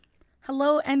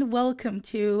Hello and welcome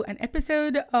to an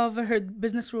episode of Her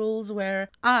Business Rules where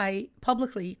I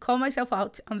publicly call myself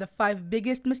out on the 5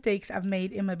 biggest mistakes I've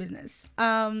made in my business.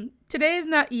 Today is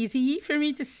not easy for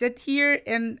me to sit here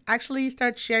and actually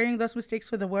start sharing those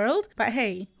mistakes with the world, but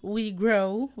hey, we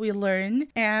grow, we learn,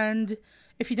 and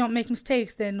if you don't make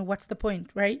mistakes, then what's the point,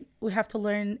 right? We have to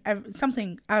learn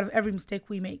something out of every mistake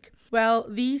we make. Well,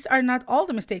 these are not all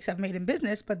the mistakes I've made in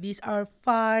business, but these are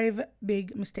 5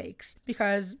 big mistakes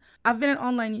because I've been in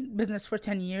online business for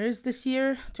 10 years this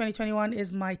year. 2021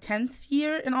 is my 10th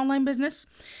year in online business.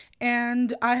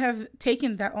 And I have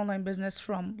taken that online business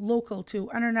from local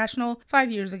to international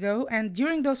 5 years ago. And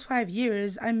during those 5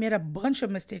 years, I made a bunch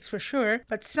of mistakes for sure.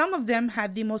 But some of them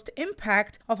had the most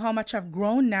impact of how much I've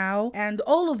grown now. And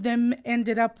all of them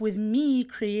ended up with me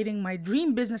creating my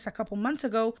dream business a couple months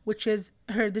ago, which is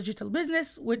Her Digital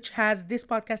Business, which has this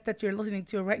podcast that you're listening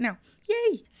to right now.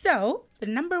 Yay! So the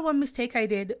number one mistake I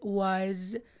did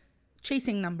was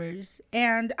chasing numbers.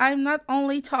 And I'm not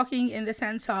only talking in the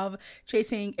sense of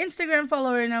chasing Instagram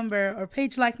follower number or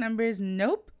page like numbers.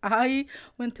 Nope. I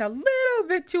went a little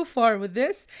bit too far with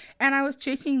this, and I was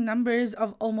chasing numbers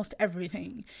of almost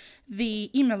everything.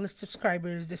 The email list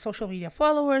subscribers, the social media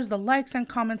followers, the likes and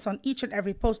comments on each and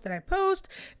every post that I post,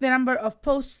 the number of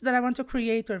posts that I want to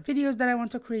create or videos that I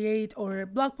want to create or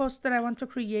blog posts that I want to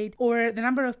create or the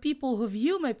number of people who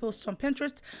view my posts on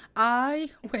Pinterest.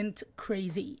 I went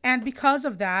crazy. And because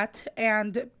of that,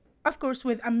 and of course,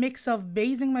 with a mix of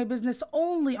basing my business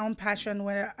only on passion,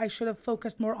 where I should have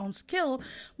focused more on skill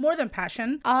more than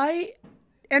passion, I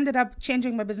ended up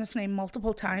changing my business name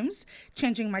multiple times,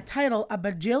 changing my title a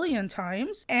bajillion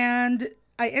times, and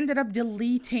I ended up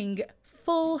deleting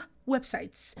full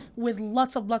websites with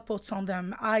lots of blog posts on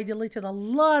them. I deleted a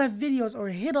lot of videos or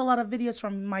hid a lot of videos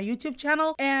from my YouTube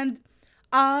channel, and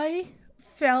I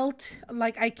felt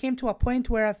like I came to a point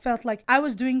where I felt like I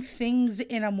was doing things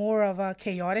in a more of a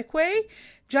chaotic way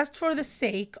just for the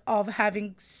sake of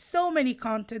having so many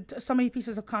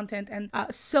pieces of content and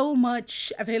so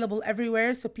much available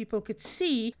everywhere so people could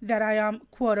see that I am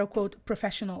quote unquote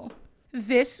professional.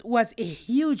 This was a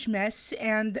huge mess,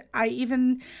 and I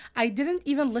didn't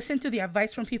even listen to the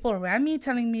advice from people around me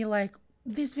telling me like,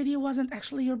 this video wasn't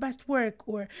actually your best work,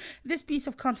 or this piece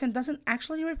of content doesn't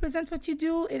actually represent what you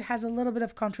do. It has a little bit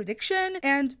of contradiction,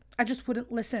 and I just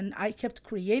wouldn't listen. I kept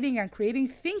creating and creating,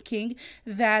 thinking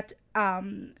that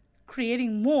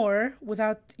creating more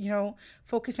without,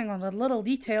 focusing on the little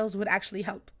details would actually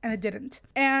help, and it didn't.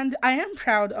 And I am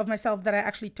proud of myself that I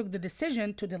actually took the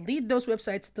decision to delete those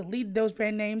websites, delete those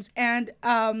brand names. And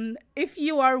if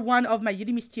you are one of my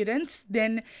Udemy students,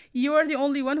 then you are the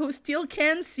only one who still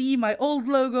can see my old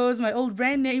logos, my old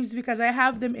brand names, because I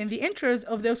have them in the intros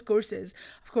of those courses.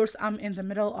 Of course, I'm in the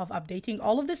middle of updating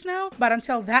all of this now, but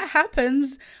until that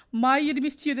happens, my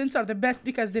Udemy students are the best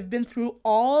because they've been through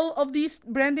all of these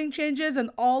branding changes and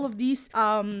all of these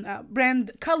brand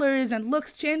colors and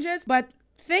looks changes. But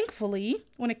thankfully,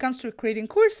 when it comes to creating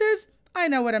courses, I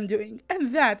know what I'm doing.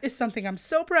 And that is something I'm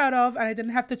so proud of, and I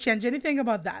didn't have to change anything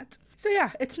about that. So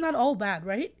yeah, it's not all bad,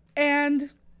 right?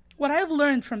 And what I've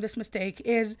learned from this mistake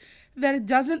is that it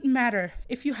doesn't matter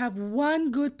if you have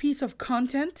one good piece of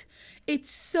content.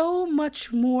 It's so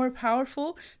much more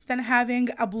powerful than having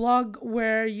a blog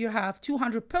where you have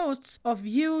 200 posts of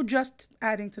you just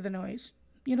adding to the noise.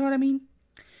 You know what I mean?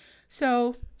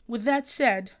 So with that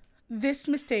said, this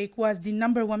mistake was the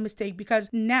number one mistake, because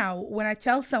now when I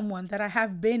tell someone that I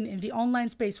have been in the online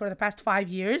space for the past 5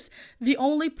 years, the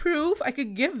only proof I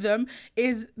could give them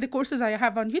is the courses I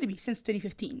have on Udemy since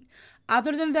 2015.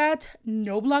 Other than that,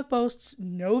 no blog posts,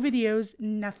 no videos,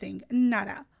 nothing,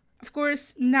 nada. Of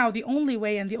course, now the only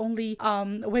way and the only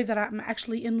way that I'm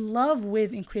actually in love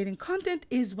with in creating content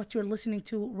is what you're listening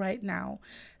to right now,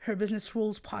 Her Business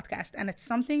Rules podcast. And it's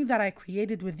something that I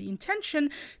created with the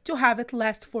intention to have it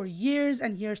last for years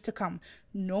and years to come.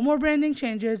 No more branding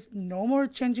changes, no more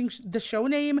changing the show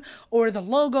name or the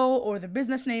logo or the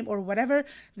business name or whatever.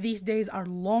 These days are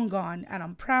long gone, and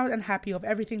I'm proud and happy of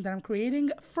everything that I'm creating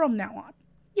from now on.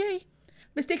 Yay!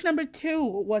 Mistake number 2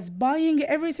 was buying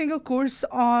every single course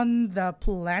on the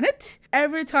planet.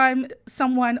 Every time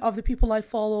someone of the people I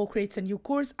follow creates a new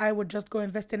course, I would just go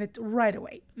invest in it right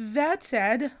away. That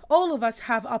said, all of us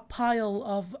have a pile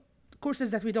of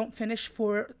courses that we don't finish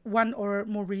for one or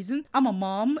more reason. I'm a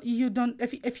mom.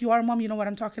 If you are a mom, you know what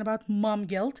I'm talking about, mom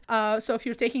guilt. So if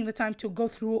you're taking the time to go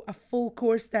through a full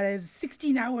course that is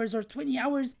 16 hours or 20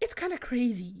 hours, it's kind of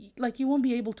crazy. Like, you won't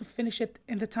be able to finish it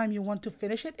in the time you want to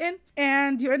finish it in.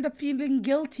 And you end up feeling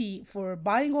guilty for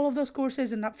buying all of those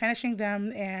courses and not finishing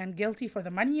them, and guilty for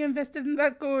the money you invested in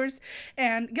that course,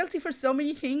 and guilty for so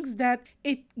many things that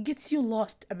it gets you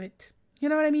lost a bit. You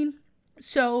know what I mean?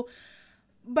 So,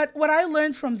 but what I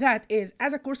learned from that is,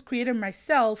 as a course creator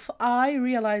myself, I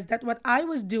realized that what I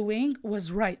was doing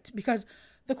was right, because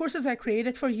the courses I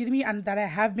created for Udemy and that I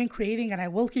have been creating and I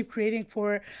will keep creating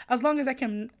for as long as I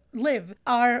can live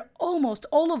are almost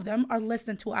all of them are less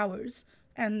than 2 hours.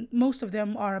 And most of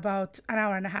them are about an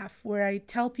hour and a half, where I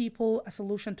tell people a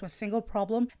solution to a single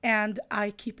problem and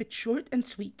I keep it short and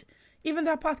sweet. Even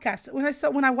that podcast,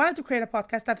 when I wanted to create a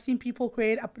podcast, I've seen people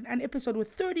create an episode with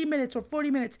 30 minutes or 40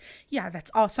 minutes. Yeah,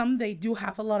 that's awesome. They do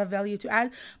have a lot of value to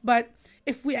add. But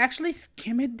if we actually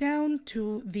skim it down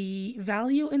to the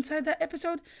value inside that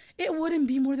episode, it wouldn't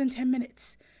be more than 10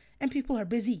 minutes. And people are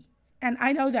busy. And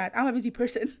I know that. I'm a busy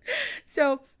person.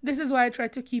 So this is why I try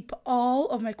to keep all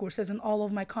of my courses and all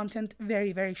of my content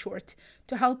very, very short,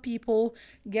 to help people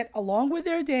get along with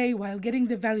their day while getting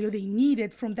the value they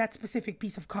needed from that specific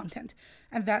piece of content.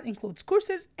 And that includes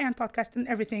courses and podcasts and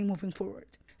everything moving forward.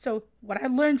 So what I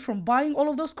learned from buying all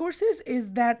of those courses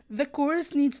is that the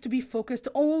course needs to be focused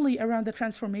only around the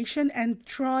transformation, and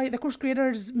the course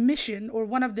creator's mission, or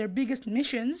one of their biggest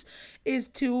missions, is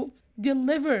to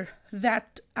deliver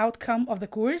that outcome of the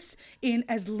course in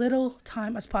as little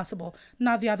time as possible,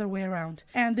 not the other way around.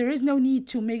 And there is no need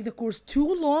to make the course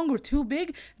too long or too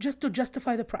big just to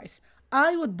justify the price.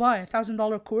 I would buy a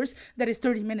 $1,000 course that is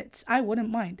 30 minutes. I wouldn't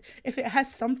mind. If it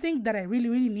has something that I really,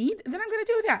 really need, then I'm going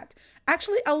to do that.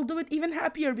 Actually, I'll do it even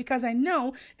happier, because I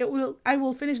know I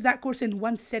will finish that course in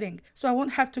one sitting. So I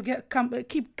won't have to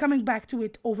keep coming back to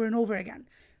it over and over again.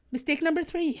 Mistake number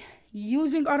 3,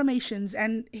 using automations.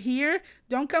 And here,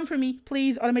 don't come for me,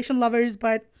 please, automation lovers,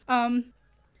 but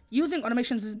using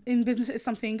automations in business is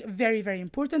something very, very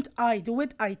important. I do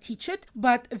it, I teach it,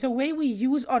 but the way we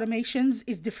use automations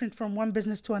is different from one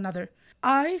business to another.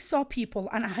 I saw people,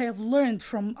 and I have learned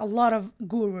from a lot of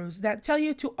gurus, that tell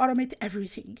you to automate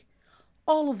everything.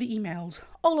 All of the emails,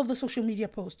 all of the social media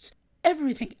posts,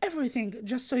 everything,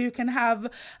 just so you can have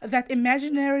that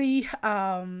imaginary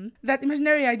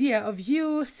idea of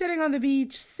you sitting on the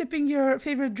beach, sipping your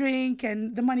favorite drink,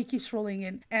 and the money keeps rolling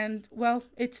in. And well,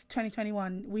 it's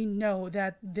 2021. We know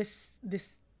that this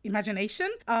imagination,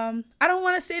 I don't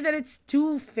want to say that it's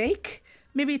too fake.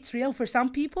 Maybe it's real for some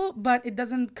people, but it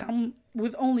doesn't come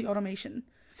with only automation.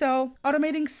 So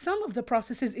automating some of the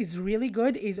processes is really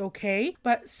good, is okay,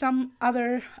 but some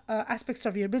other aspects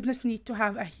of your business need to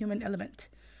have a human element.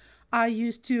 I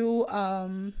used to,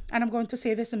 and I'm going to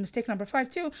say this in mistake number 5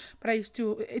 too, but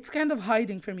it's kind of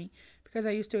hiding for me, because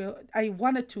I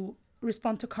wanted to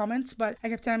respond to comments, but I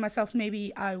kept telling myself,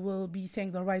 maybe I will be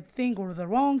saying the right thing or the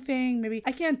wrong thing. Maybe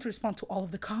I can't respond to all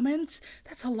of the comments.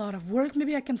 That's a lot of work.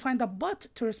 Maybe I can find a bot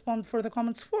to respond for the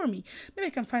comments for me. Maybe I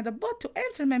can find a bot to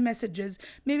answer my messages.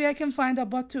 Maybe I can find a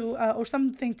bot to, or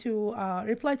something to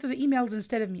reply to the emails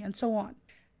instead of me, and so on.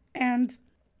 And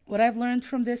what I've learned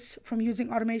from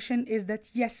using automation, is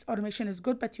that yes, automation is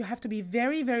good, but you have to be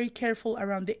very, very careful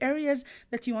around the areas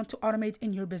that you want to automate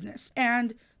in your business.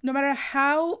 And no matter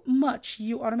how much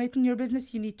you automate in your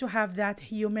business, you need to have that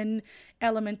human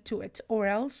element to it, or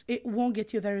else it won't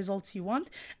get you the results you want,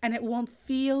 and it won't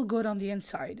feel good on the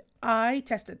inside. I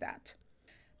tested that.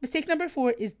 Mistake number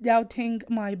 4 is doubting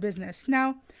my business.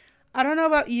 Now, I don't know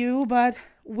about you, but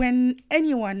when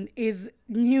anyone is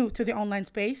new to the online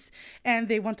space and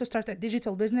they want to start a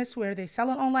digital business where they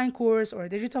sell an online course or a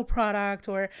digital product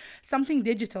or something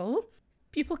digital,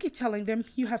 people keep telling them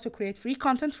you have to create free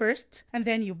content first, and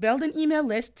then you build an email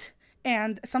list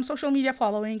and some social media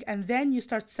following, and then you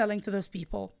start selling to those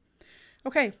people.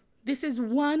 Okay, this is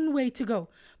one way to go,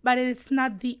 but it's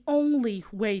not the only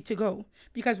way to go.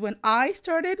 Because when I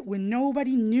started, when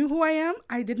nobody knew who I am,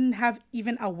 I didn't have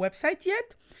even a website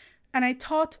yet, and I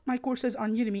taught my courses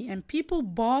on Udemy, and people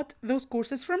bought those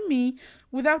courses from me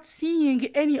without seeing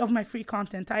any of my free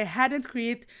content. I hadn't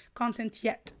created content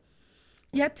yet.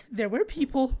 Yet there were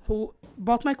people who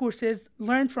bought my courses,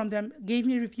 learned from them, gave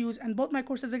me reviews, and bought my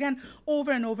courses again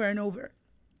over and over and over.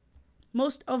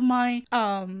 Most of my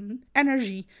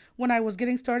energy when I was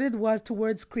getting started was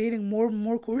towards creating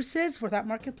more courses for that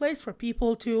marketplace, for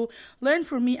people to learn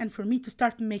from me and for me to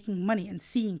start making money and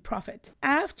seeing profit.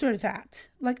 After that,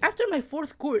 after my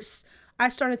 4th course, I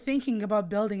started thinking about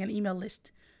building an email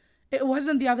list. It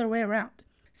wasn't the other way around.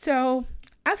 So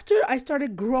After I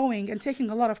started growing and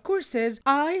taking a lot of courses,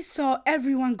 I saw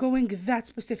everyone going that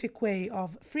specific way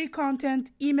of free content,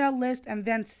 email list, and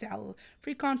then sell.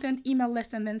 Free content, email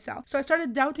list, and then sell. So I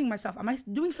started doubting myself. Am I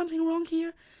doing something wrong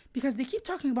here? Because they keep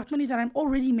talking about money that I'm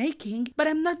already making, but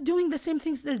I'm not doing the same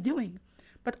things they're doing.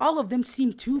 But all of them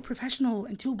seem too professional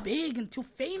and too big and too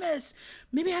famous.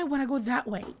 Maybe I want to go that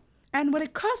way. And what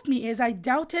it cost me is I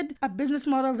doubted a business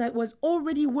model that was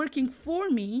already working for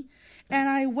me. And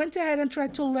I went ahead and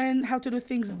tried to learn how to do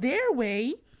things their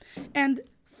way. And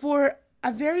for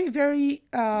a very, very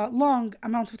long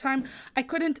amount of time, I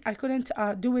couldn't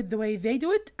do it the way they do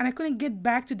it. And I couldn't get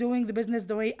back to doing the business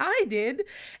the way I did.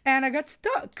 And I got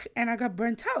stuck and I got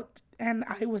burnt out and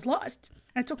I was lost.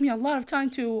 And it took me a lot of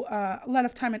time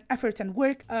and effort and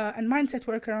work and mindset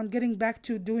work around getting back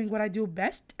to doing what I do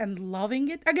best and loving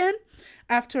it again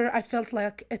after I felt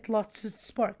like it lost its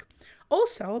spark.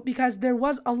 Also, because there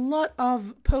was a lot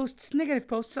of negative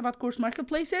posts about course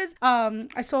marketplaces.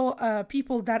 I saw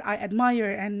people that I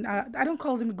admire, and I don't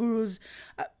call them gurus.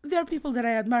 They're people that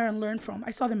I admire and learn from.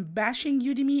 I saw them bashing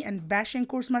Udemy and bashing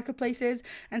course marketplaces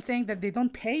and saying that they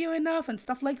don't pay you enough and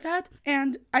stuff like that.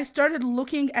 And I started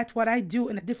looking at what I do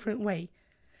in a different way.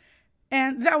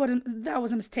 And that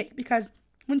was a mistake, because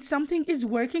when something is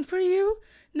working for you,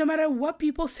 no matter what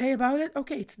people say about it,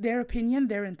 okay, it's their opinion,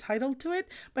 they're entitled to it,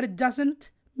 but it doesn't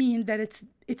mean that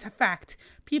it's a fact.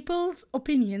 People's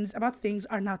opinions about things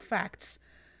are not facts.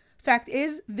 Fact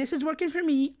is, this is working for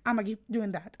me, I'm gonna keep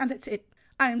doing that, and that's it.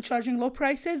 I am charging low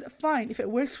prices, fine. If it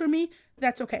works for me,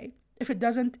 that's okay. If it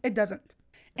doesn't, it doesn't.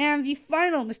 And the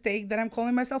final mistake that I'm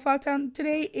calling myself out on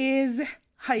today is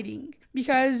hiding,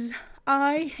 because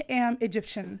I am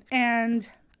Egyptian, and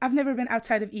I've never been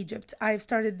outside of Egypt. I've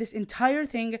started this entire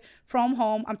thing from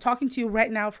home. I'm talking to you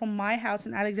right now from my house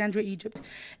in Alexandria, Egypt.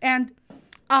 And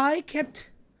I kept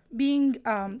being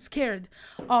scared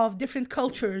of different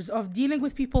cultures, of dealing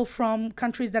with people from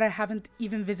countries that I haven't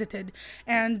even visited.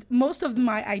 And most of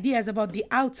my ideas about the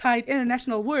outside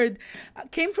international world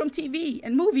came from TV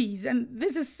and movies. And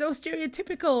this is so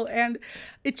stereotypical. And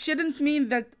it shouldn't mean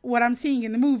that what I'm seeing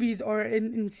in the movies or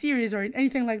in series or in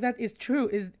anything like that is true,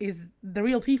 is the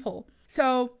real people.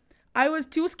 So I was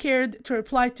too scared to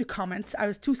reply to comments. I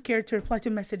was too scared to reply to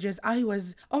messages. I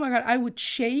would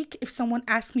shake if someone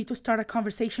asked me to start a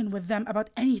conversation with them about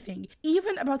anything,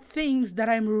 even about things that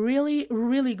I'm really,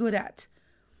 really good at.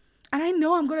 And I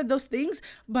know I'm good at those things,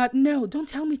 but no, don't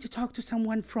tell me to talk to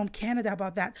someone from Canada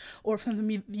about that, or from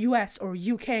the US or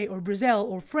UK or Brazil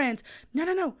or France.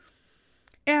 No.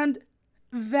 And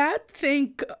that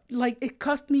thing, it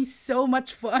cost me so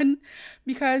much fun,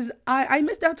 because I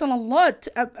missed out on a lot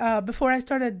before I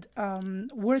started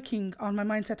working on my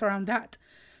mindset around that.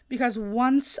 Because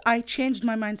once I changed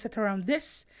my mindset around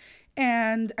this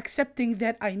and accepting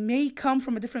that I may come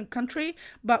from a different country,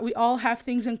 but we all have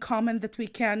things in common that we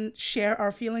can share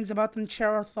our feelings about and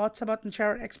share our thoughts about and share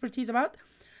our expertise about,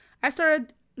 I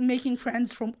started making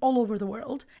friends from all over the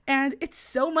world. And it's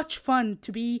so much fun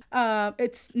to be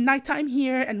it's nighttime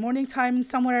here and morning time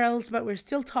somewhere else, but we're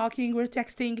still talking, we're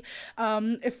texting.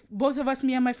 If both of us,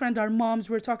 me and my friend, are moms,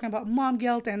 we're talking about mom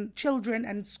guilt and children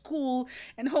and school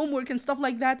and homework and stuff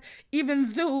like that,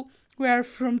 even though we are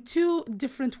from two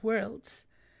different worlds.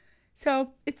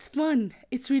 So it's fun.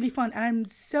 It's really fun. And I'm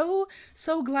so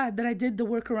glad that I did the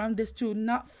work around this to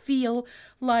not feel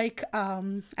like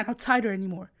an outsider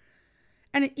anymore.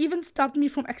 And it even stopped me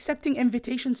from accepting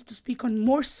invitations to speak on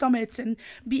more summits and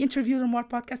be interviewed on more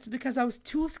podcasts, because I was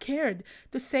too scared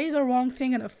to say the wrong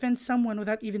thing and offend someone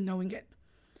without even knowing it.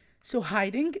 So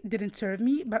hiding didn't serve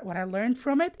me, but what I learned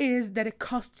from it is that it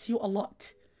costs you a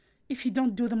lot if you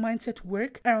don't do the mindset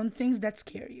work around things that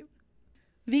scare you.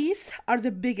 These are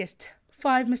the biggest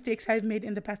 5 mistakes I've made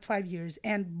in the past 5 years.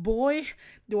 And boy,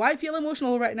 do I feel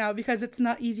emotional right now, because it's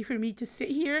not easy for me to sit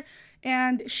here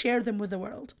and share them with the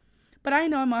world. But I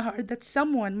know in my heart that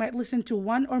someone might listen to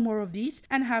one or more of these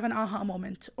and have an aha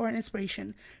moment or an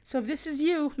inspiration. So if this is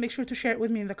you, make sure to share it with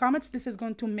me in the comments. This is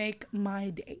going to make my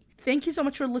day. Thank you so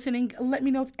much for listening. Let me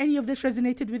know if any of this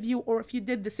resonated with you, or if you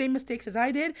did the same mistakes as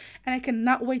I did. And I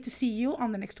cannot wait to see you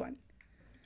on the next one.